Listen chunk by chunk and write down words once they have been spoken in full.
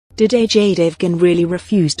Did Ajay Devgn really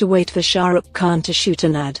refuse to wait for Shah Rukh Khan to shoot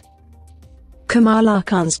an ad? Kamala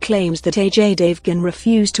Khan's claims that Ajay Devgn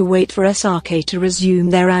refused to wait for SRK to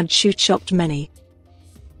resume their ad shoot shocked many.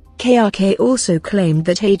 KRK also claimed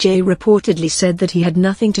that Ajay reportedly said that he had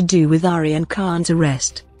nothing to do with Aryan Khan's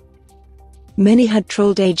arrest. Many had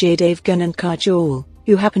trolled Ajay Devgn and Kajol,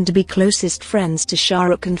 who happen to be closest friends to Shah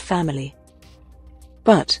Rukh Khan family.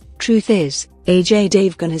 But, truth is, Ajay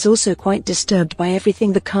Devgn is also quite disturbed by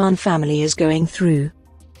everything the Khan family is going through.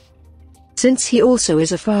 Since he also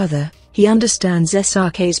is a father, he understands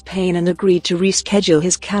SRK's pain and agreed to reschedule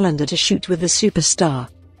his calendar to shoot with the superstar.